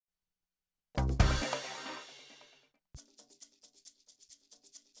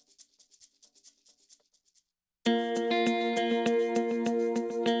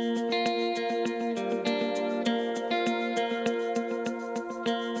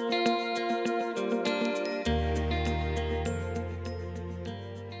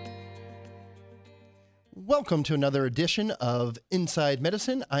Welcome to another edition of Inside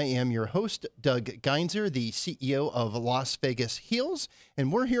Medicine. I am your host, Doug Geinzer, the CEO of Las Vegas Heals,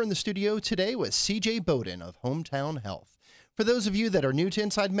 and we're here in the studio today with CJ Bawden of Hometown Health. For those of you that are new to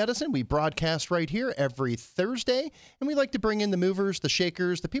Inside Medicine, we broadcast right here every Thursday, and we like to bring in the movers, the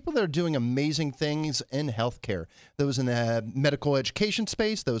shakers, the people that are doing amazing things in healthcare, those in the medical education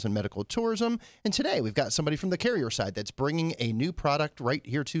space, those in medical tourism. And today we've got somebody from the carrier side that's bringing a new product right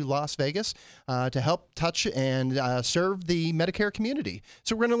here to Las Vegas to help touch and serve the Medicare community.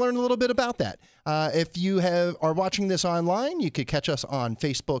 So we're going to learn a little bit about that. If you are watching this online, you could catch us on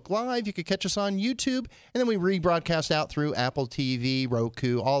Facebook Live, you could catch us on YouTube, and then we rebroadcast out through Apple TV,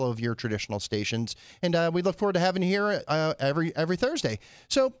 Roku, all of your traditional stations. And we look forward to having you here every Thursday.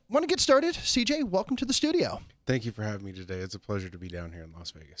 So want to get started. CJ, welcome to the studio. Thank you for having me today. It's a pleasure to be down here in Las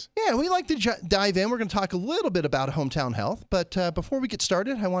Vegas. Yeah, we like to dive in. We're going to talk a little bit about Hometown Health. But before we get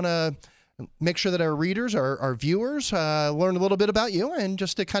started, I want to make sure that our readers, our viewers, learn a little bit about you. And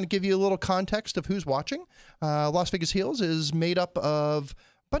just to kind of give you a little context of who's watching, Las Vegas Heals is made up of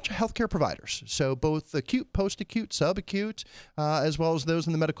bunch of healthcare providers. So both acute, post-acute, subacute, as well as those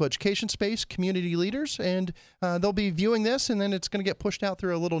in the medical education space, community leaders. And they'll be viewing this, and then it's going to get pushed out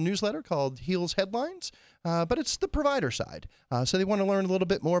through a little newsletter called Heals Headlines. But it's the provider side. So they want to learn a little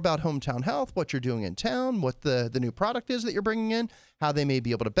bit more about Hometown Health, what you're doing in town, what the new product is that you're bringing in, how they may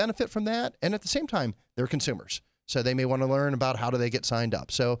be able to benefit from that. And at the same time, they're consumers. So they may want to learn about how do they get signed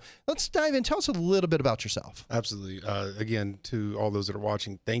up. So let's dive in. Tell us a little bit about yourself. Absolutely. Again, to all those that are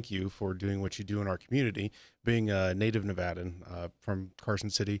watching, thank you for doing what you do in our community. Being a native Nevadan from Carson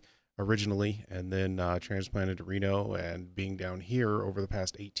City originally, and then transplanted to Reno, and being down here over the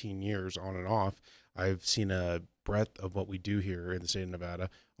past 18 years on and off, I've seen a breadth of what we do here in the state of Nevada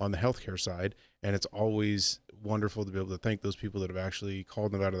on the healthcare side. And it's always wonderful to be able to thank those people that have actually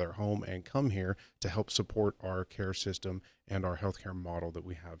called Nevada their home and come here to help support our care system and our healthcare model that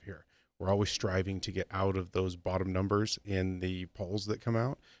we have here. We're always striving to get out of those bottom numbers in the polls that come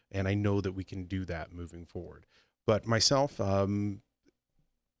out. And I know that we can do that moving forward. But myself,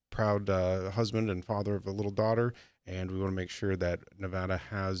 proud husband and father of a little daughter, and we want to make sure that Nevada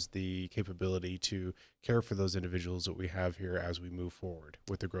has the capability to care for those individuals that we have here as we move forward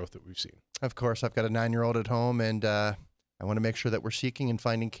with the growth that we've seen. Of course, I've got a 9-year-old at home, and I want to make sure that we're seeking and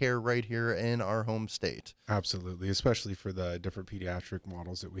finding care right here in our home state. Absolutely, especially for the different pediatric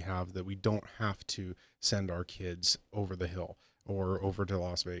models that we have, that we don't have to send our kids over the hill or over to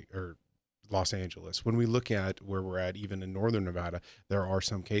Las Vegas or Los Angeles. When we look at where we're at, even in northern Nevada, there are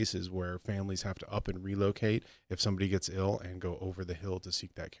some cases where families have to up and relocate if somebody gets ill and go over the hill to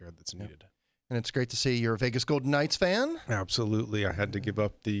seek that care that's needed. And it's great to see you're a Vegas Golden Knights fan. Absolutely. I had to give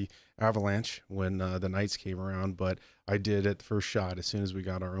up the Avalanche when the Knights came around, but I did at the first shot as soon as we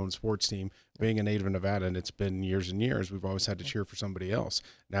got our own sports team. Being a native of Nevada, and it's been years and years, we've always had to cheer for somebody else.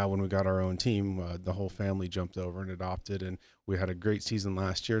 Now when we got our own team, the whole family jumped over and adopted, and we had a great season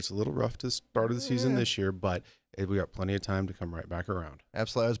last year. It's a little rough to start of the season this year, but we got plenty of time to come right back around.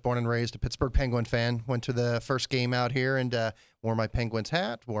 Absolutely. I was born and raised a Pittsburgh Penguin fan. Went to the first game out here and wore my Penguins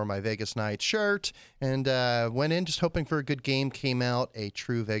hat, wore my Vegas Knights shirt, and went in just hoping for a good game. Came out a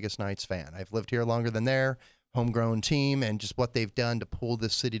true Vegas Knights fan. I've lived here longer than there. Homegrown team, and just what they've done to pull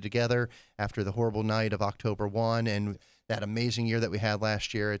this city together after the horrible night of October 1 and that amazing year that we had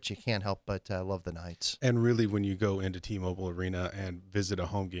last year. You can't help but love the Knights. And really, when you go into T-Mobile Arena and visit a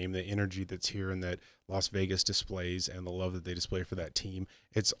home game, the energy that's here and that Las Vegas displays and the love that they display for that team,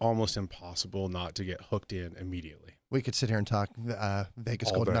 it's almost impossible not to get hooked in immediately. We could sit here and talk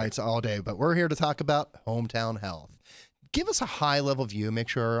Vegas Golden Knights all day, but we're here to talk about Hometown Health. Give us a high-level view. Make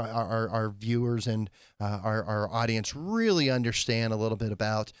sure our viewers and our audience really understand a little bit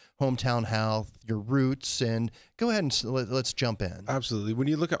about Hometown Health, your roots, and go ahead and let's jump in. Absolutely. When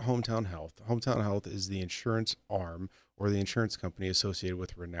you look at Hometown Health is the insurance arm or the insurance company associated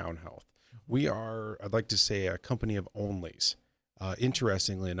with Renown Health. We are, I'd like to say, a company of onlys.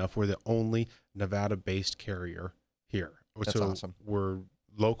 Interestingly enough, we're the only Nevada-based carrier here. That's awesome. We're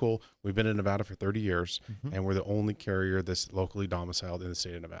local. We've been in Nevada for 30 years, and we're the only carrier that's locally domiciled in the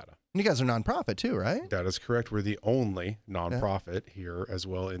state of Nevada. And you guys are nonprofit too, right? That is correct. We're the only nonprofit here as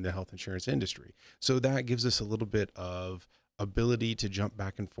well in the health insurance industry. So that gives us a little bit of ability to jump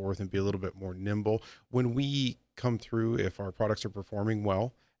back and forth and be a little bit more nimble. When we come through, if our products are performing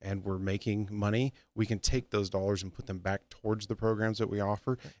well and we're making money, we can take those dollars and put them back towards the programs that we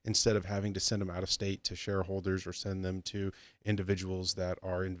offer instead of having to send them out of state to shareholders or send them to individuals that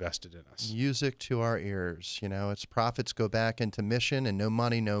are invested in us. Music to our ears. It's profits go back into mission, and no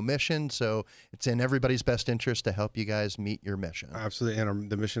money, no mission. So it's in everybody's best interest to help you guys meet your mission. Absolutely. And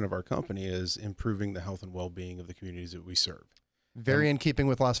the mission of our company is improving the health and well-being of the communities that we serve. Very in keeping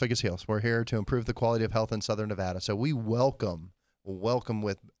with Las Vegas Hills. We're here to improve the quality of health in Southern Nevada. So we welcome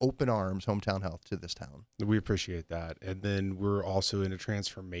with open arms Hometown Health to this town. We appreciate that. And then we're also in a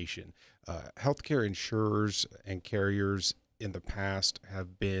transformation. Healthcare insurers and carriers in the past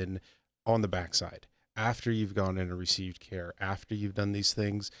have been on the backside. After you've gone in and received care, after you've done these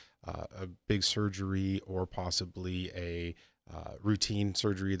things, a big surgery or possibly a routine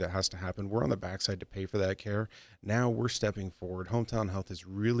surgery that has to happen, we're on the backside to pay for that care. Now we're stepping forward. Hometown Health is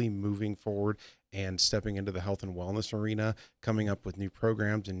really moving forward and stepping into the health and wellness arena, coming up with new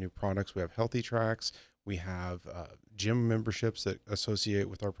programs and new products. We have healthy tracks. We have gym memberships that associate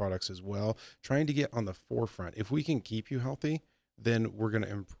with our products as well, trying to get on the forefront. If we can keep you healthy, then we're going to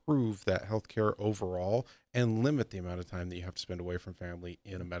improve that healthcare overall and limit the amount of time that you have to spend away from family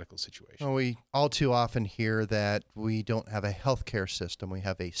in a medical situation. Well, we all too often hear that we don't have a healthcare system, we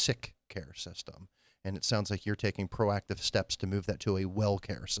have a sick care system. And it sounds like you're taking proactive steps to move that to a well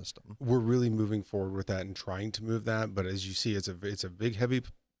care system. We're really moving forward with that and trying to move that. But as you see, it's a big, heavy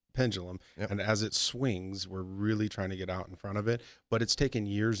pendulum. Yep. And as it swings, we're really trying to get out in front of it. But it's taken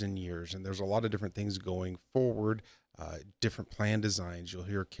years and years. And there's a lot of different things going forward. Different plan designs. You'll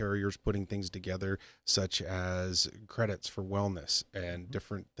hear carriers putting things together, such as credits for wellness and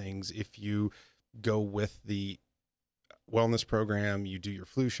different things. If you go with the wellness program, you do your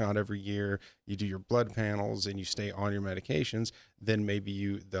flu shot every year, you do your blood panels, and you stay on your medications, then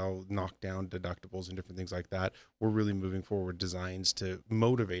maybe they'll knock down deductibles and different things like that. We're really moving forward designs to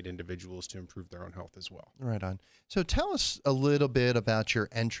motivate individuals to improve their own health as well. Right on. So tell us a little bit about your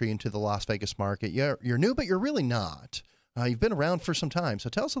entry into the Las Vegas market. You're new, but you're really not. You've been around for some time. So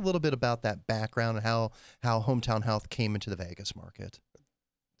tell us a little bit about that background and how Hometown Health came into the Vegas market.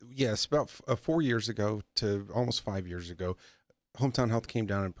 Yes, about 4 years ago to almost 5 years ago, Hometown Health came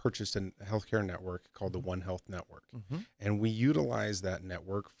down and purchased a healthcare network called the One Health Network. And we utilize that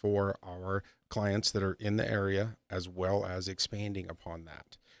network for our clients that are in the area, as well as expanding upon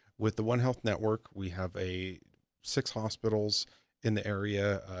that. With the One Health Network, we have 6 hospitals in the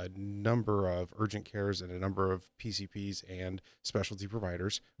area, a number of urgent cares, and a number of PCPs and specialty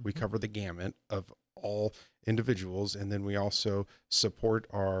providers. We cover the gamut of all individuals, and then we also support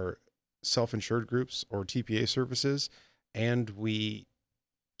our self-insured groups or TPA services, and we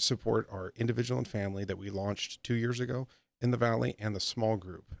support our individual and family that we launched 2 years ago in the Valley, and the small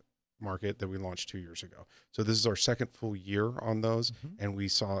group market that we launched 2 years ago. So this is our second full year on those, and we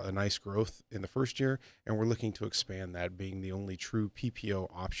saw a nice growth in the first year, and we're looking to expand that, being the only true PPO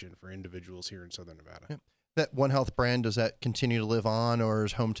option for individuals here in Southern Nevada. Yep. That One Health brand, does that continue to live on, or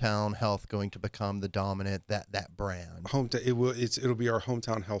is Hometown Health going to become the dominant that brand? It'll be our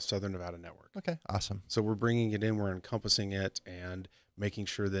Hometown Health Southern Nevada network. Okay, awesome. So we're bringing it in, we're encompassing it, and making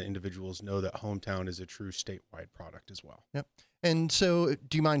sure that individuals know that Hometown is a true statewide product as well. Yep. And so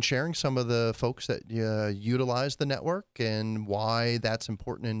do you mind sharing some of the folks that utilize the network and why that's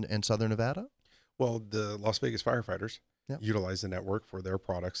important in Southern Nevada? Well, the Las Vegas firefighters utilize the network for their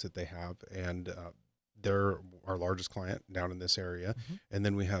products that they have, and they're our largest client down in this area. And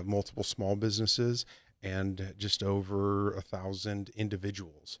then we have multiple small businesses and just over 1,000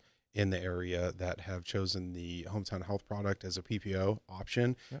 individuals in the area that have chosen the Hometown Health product as a PPO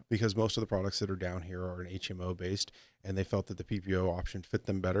option, because most of the products that are down here are an HMO based, and they felt that the PPO option fit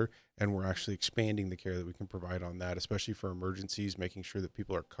them better. And we're actually expanding the care that we can provide on that, especially for emergencies, making sure that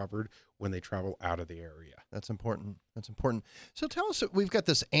people are covered when they travel out of the area. That's important. That's important. So tell us, we've got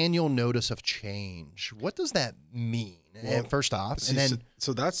this annual notice of change. What does that mean? Well, first off,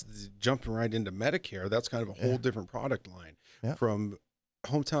 so that's jumping right into Medicare. That's kind of a whole different product line. From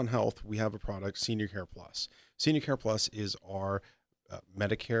Hometown Health, we have a product, Senior Care Plus. Senior Care Plus is our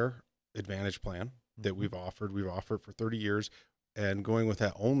Medicare Advantage Plan that we've offered. We've offered for 30 years. And going with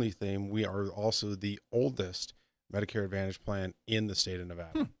that only theme, we are also the oldest Medicare Advantage Plan in the state of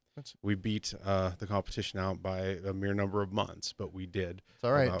Nevada. We beat the competition out by a mere number of months, but we did. It's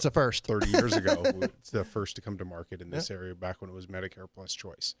all right. It's a first. 30 years ago. It's the first to come to market in this area, back when it was Medicare Plus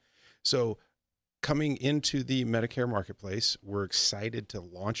Choice. So coming into the Medicare marketplace, we're excited to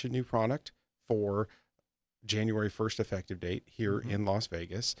launch a new product for January 1st effective date here in Las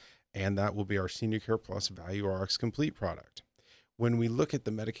Vegas, and that will be our Senior Care Plus Value RX Complete product. When we look at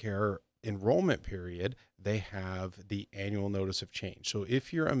the Medicare enrollment period, they have the annual notice of change. So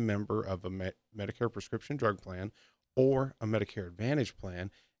if you're a member of a Medicare prescription drug plan or a Medicare Advantage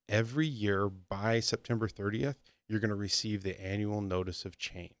plan, every year by September 30th, you're going to receive the annual notice of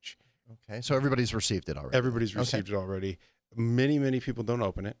change. Okay, so everybody's received it already. Everybody's received it already. Many people don't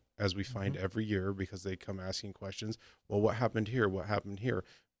open it, as we find every year, because they come asking questions. Well, what happened here? What happened here?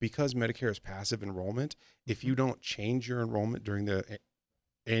 Because Medicare is passive enrollment, if you don't change your enrollment during the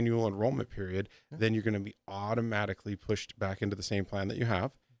annual enrollment period, then you're going to be automatically pushed back into the same plan that you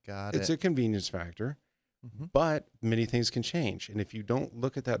have. Got it. It's a convenience factor, but many things can change. And if you don't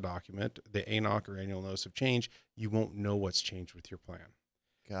look at that document, the ANOC or annual notice of change, you won't know what's changed with your plan.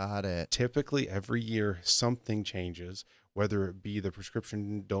 Got it. Typically, every year, something changes, whether it be the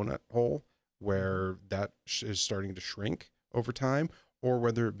prescription donut hole, where that is starting to shrink over time, or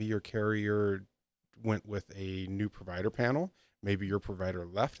whether it be your carrier went with a new provider panel. Maybe your provider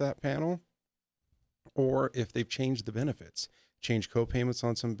left that panel, or if they've changed the benefits, changed co-payments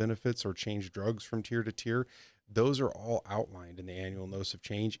on some benefits, or changed drugs from tier to tier. Those are all outlined in the annual notice of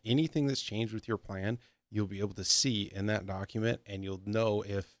change. Anything that's changed with your plan, you'll be able to see in that document, and you'll know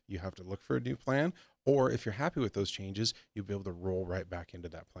if you have to look for a new plan, or if you're happy with those changes, you'll be able to roll right back into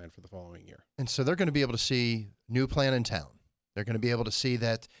that plan for the following year. And so they're going to be able to see new plan in town. They're going to be able to see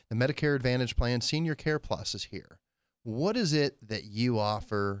that the Medicare Advantage Plan, Senior Care Plus, is here. What is it that you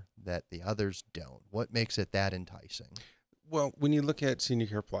offer that the others don't? What makes it that enticing? Well, when you look at Senior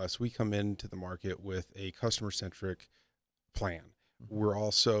Care Plus, we come into the market with a customer-centric plan. We're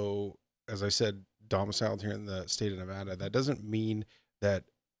also, as I said, domiciled here in the state of Nevada. That doesn't mean that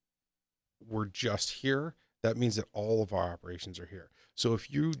we're just here. That means that all of our operations are here. So if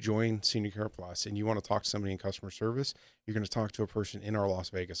you join Senior Care Plus and you want to talk to somebody in customer service, you're going to talk to a person in our Las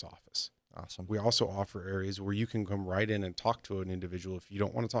Vegas office. Awesome. We also offer areas where you can come right in and talk to an individual. If you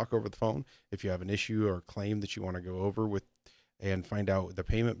don't want to talk over the phone, if you have an issue or claim that you want to go over with and find out the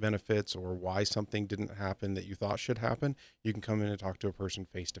payment benefits or why something didn't happen that you thought should happen, you can come in and talk to a person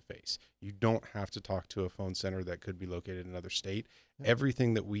face to face. You don't have to talk to a phone center that could be located in another state.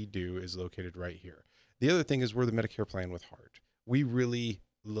 Everything that we do is located right here. The other thing is we're the Medicare plan with heart. We really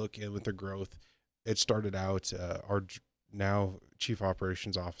look at with the growth. It started out, our now Chief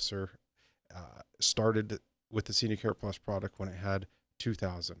Operations Officer started with the Senior Care Plus product when it had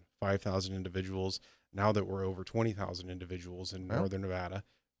 2,000, 5,000 individuals. Now that we're over 20,000 individuals in Northern Nevada,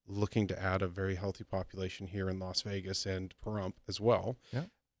 looking to add a very healthy population here in Las Vegas and Pahrump as well,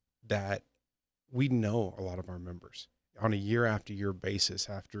 that we know a lot of our members. On a year after year basis,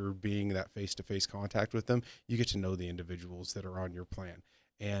 after being that face-to-face contact with them, you get to know the individuals that are on your plan.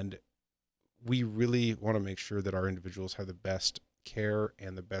 And we really want to make sure that our individuals have the best care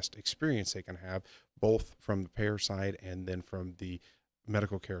and the best experience they can have, both from the payer side and then from the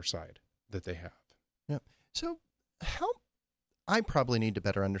medical care side that they have. Yeah. So I probably need to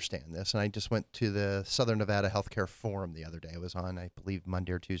better understand this. And I just went to the Southern Nevada Healthcare Forum the other day. It was on, I believe,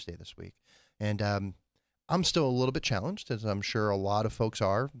 Monday or Tuesday this week. And I'm still a little bit challenged, as I'm sure a lot of folks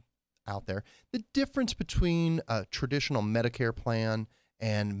are out there. The difference between a traditional Medicare plan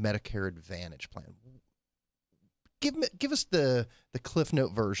and Medicare Advantage plan. Give us the Cliff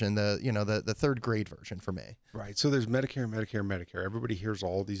Note version, the third grade version for me. Right. So there's Medicare, Medicare, Medicare. Everybody hears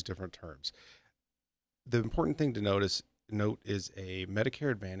all these different terms. The important thing to note is a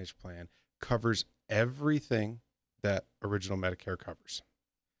Medicare Advantage plan covers everything that original Medicare covers.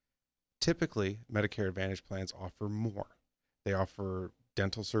 Typically, Medicare Advantage plans offer more. They offer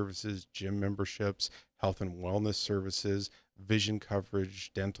dental services, gym memberships, health and wellness services, vision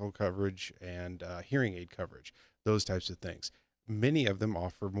coverage, dental coverage, and hearing aid coverage, those types of things. Many of them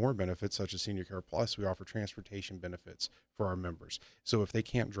offer more benefits, such as Senior Care Plus. We offer transportation benefits for our members. So if they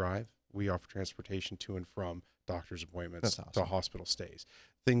can't drive, we offer transportation to and from doctor's appointments, to hospital stays,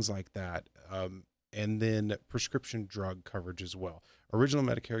 things like that. And then prescription drug coverage as well. Original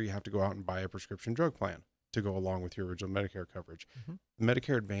Medicare, you have to go out and buy a prescription drug plan to go along with your original Medicare coverage.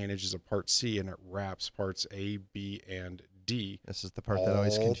 Medicare Advantage is a Part C, and it wraps Parts A, B, and D. This is the part that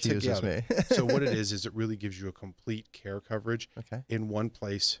always confuses me. So what it is it really gives you a complete care coverage in one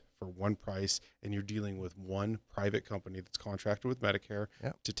place for one price, and you're dealing with one private company that's contracted with Medicare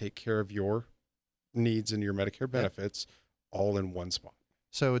to take care of your needs and your Medicare benefits all in one spot.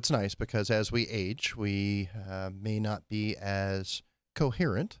 So it's nice because as we age, we may not be as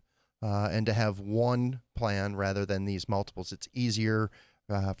coherent, and to have one plan rather than these multiples, it's easier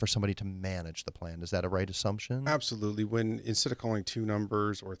for somebody to manage the plan. Is that a right assumption? Absolutely. When instead of calling 2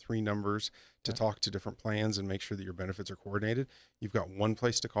 numbers or 3 numbers to talk to different plans and make sure that your benefits are coordinated, you've got one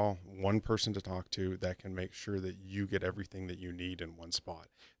place to call, one person to talk to that can make sure that you get everything that you need in one spot.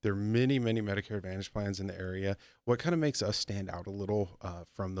 There are many, many Medicare Advantage plans in the area. What kind of makes us stand out a little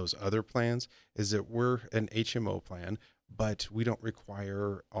from those other plans is that we're an HMO plan, but we don't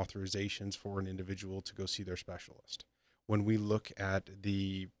require authorizations for an individual to go see their specialist. When we look at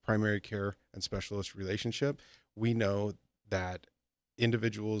the primary care and specialist relationship, we know that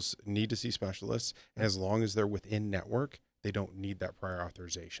individuals need to see specialists, and as long as they're within network, they don't need that prior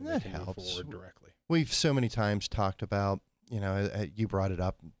authorization. They can move forward directly. We've so many times talked about, you brought it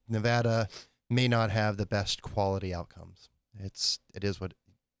up, Nevada may not have the best quality outcomes. It's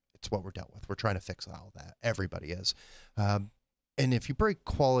what we're dealt with. We're trying to fix all that. Everybody is. And if you break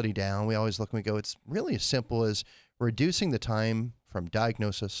quality down, we always look and we go, it's really as simple as reducing the time from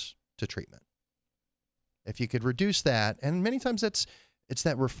diagnosis to treatment. If you could reduce that, and many times it's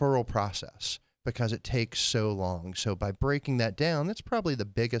that referral process because it takes so long. So by breaking that down, that's probably the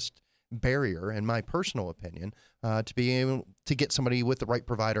biggest barrier, in my personal opinion, to be able to get somebody with the right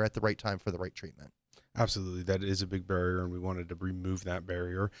provider at the right time for the right treatment. Absolutely. That is a big barrier, and we wanted to remove that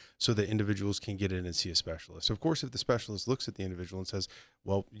barrier so that individuals can get in and see a specialist. Of course, if the specialist looks at the individual and says,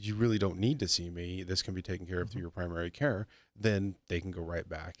 well, you really don't need to see me, this can be taken care of through your primary care, then they can go right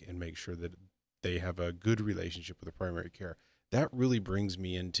back and make sure that they have a good relationship with the primary care. That really brings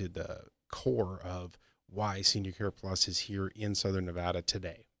me into the core of why Senior Care Plus is here in Southern Nevada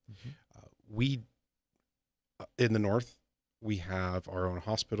today. We, in the north, we have our own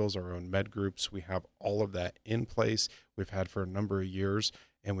hospitals, our own med groups. We have all of that in place. We've had for a number of years,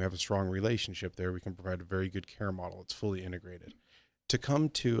 and we have a strong relationship there. We can provide a very good care model. It's fully integrated. To come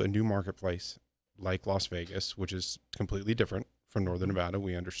to a new marketplace like Las Vegas, which is completely different from Northern Nevada,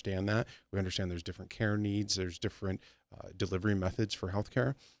 we understand that. We understand there's different care needs. There's different delivery methods for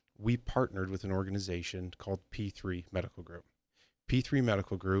healthcare. We partnered with an organization called P3 Medical Group. P3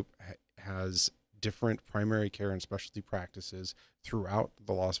 Medical Group has different primary care and specialty practices throughout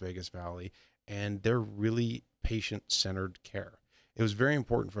the Las Vegas Valley, and they're really patient-centered care. It was very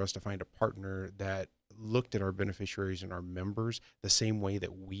important for us to find a partner that looked at our beneficiaries and our members the same way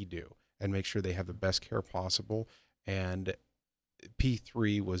that we do and make sure they have the best care possible. And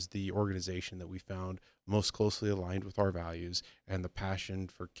P3 was the organization that we found most closely aligned with our values and the passion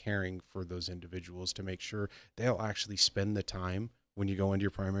for caring for those individuals to make sure they'll actually spend the time when you go into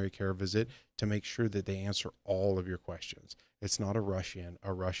your primary care visit to make sure that they answer all of your questions. It's not a rush in,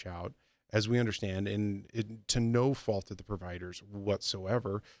 a rush out. As we understand, and to no fault of the providers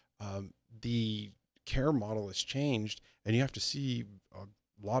whatsoever, the care model has changed, and you have to see a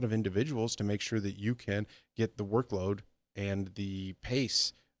lot of individuals to make sure that you can get the workload and the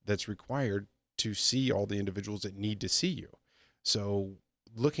pace that's required to see all the individuals that need to see you. So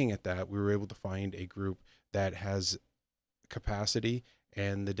looking at that, we were able to find a group that has capacity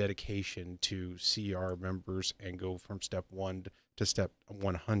and the dedication to see our members and go from step 1 to step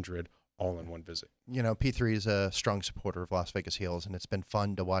 100 all in one visit. P3 is a strong supporter of Las Vegas Heals, and it's been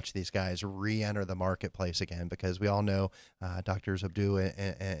fun to watch these guys re-enter the marketplace again because we all know Doctors Abdu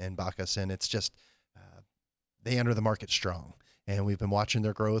and Bacchus, and it's just they enter the market strong. And we've been watching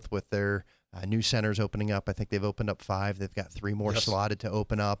their growth with their new centers opening up. I think they've opened up 5. They've got 3 more slotted to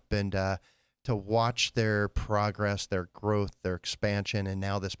open up, and to watch their progress, their growth, their expansion, and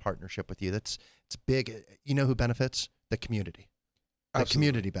now this partnership with you. It's big. You know who benefits? The community. The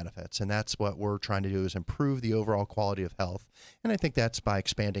community benefits, and that's what we're trying to do is improve the overall quality of health. And I think that's by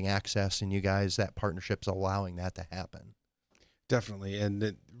expanding access, and you guys, that partnership's allowing that to happen. Definitely. And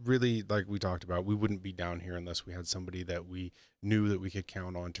it really, like we talked about, we wouldn't be down here unless we had somebody that we knew that we could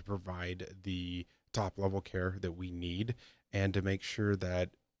count on to provide the top level care that we need and to make sure that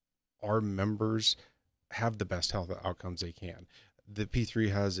our members have the best health outcomes they can. The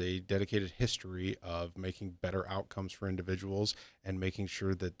P3 has a dedicated history of making better outcomes for individuals and making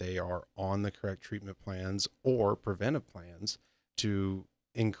sure that they are on the correct treatment plans or preventive plans to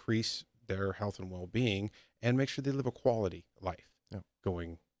increase their health and well-being and make sure they live a quality life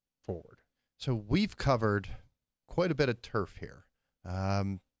going forward. So we've covered quite a bit of turf here.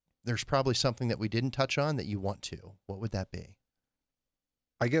 There's probably something that we didn't touch on that you want to. What would that be?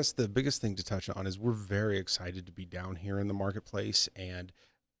 I guess the biggest thing to touch on is we're very excited to be down here in the marketplace and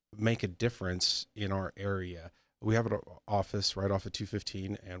make a difference in our area. We have an office right off of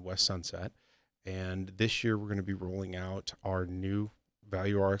 215 and West Sunset. And this year we're going to be rolling out our new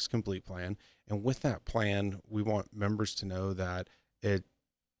Value RX Complete plan. And with that plan, we want members to know that it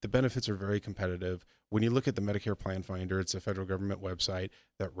the benefits are very competitive. When you look at the Medicare Plan Finder, it's a federal government website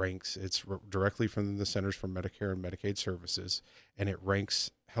that ranks, directly from the Centers for Medicare and Medicaid Services, and it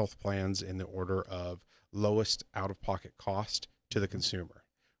ranks health plans in the order of lowest out-of-pocket cost to the consumer.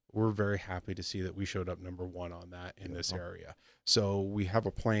 We're very happy to see that we showed up number one on that in this area. So we have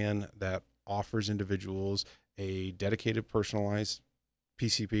a plan that offers individuals a dedicated personalized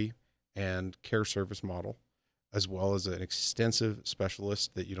PCP and care service model, as well as an extensive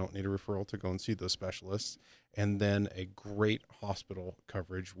specialist that you don't need a referral to go and see those specialists, and then a great hospital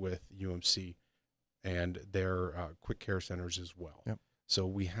coverage with UMC and their quick care centers as well. Yep. So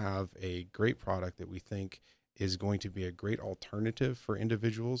we have a great product that we think is going to be a great alternative for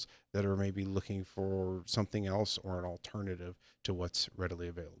individuals that are maybe looking for something else or an alternative to what's readily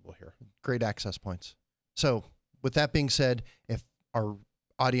available here. Great access points. So with that being said, if our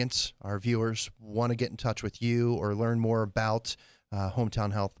audience, our viewers want to get in touch with you or learn more about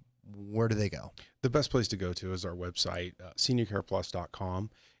Hometown Health, where do they go? The best place to go to is our website, seniorcareplus.com.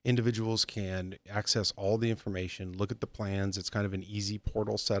 Individuals can access all the information, look at the plans. It's kind of an easy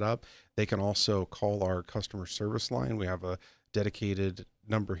portal setup. They can also call our customer service line. We have a dedicated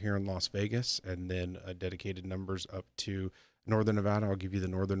number here in Las Vegas, and then dedicated numbers up to Northern Nevada. I'll give you the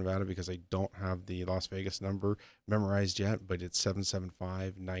Northern Nevada because I don't have the Las Vegas number memorized yet, but it's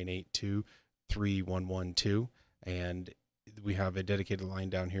 775-982-3112. And we have a dedicated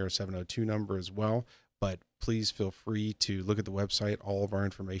line down here, a 702 number as well. But please feel free to look at the website. All of our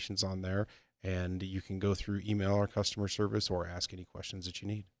information's on there, and you can go through email our customer service or ask any questions that you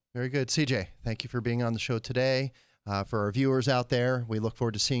need. Very good. CJ, thank you for being on the show today. For our viewers out there, we look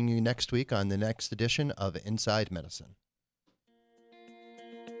forward to seeing you next week on the next edition of Inside Medicine.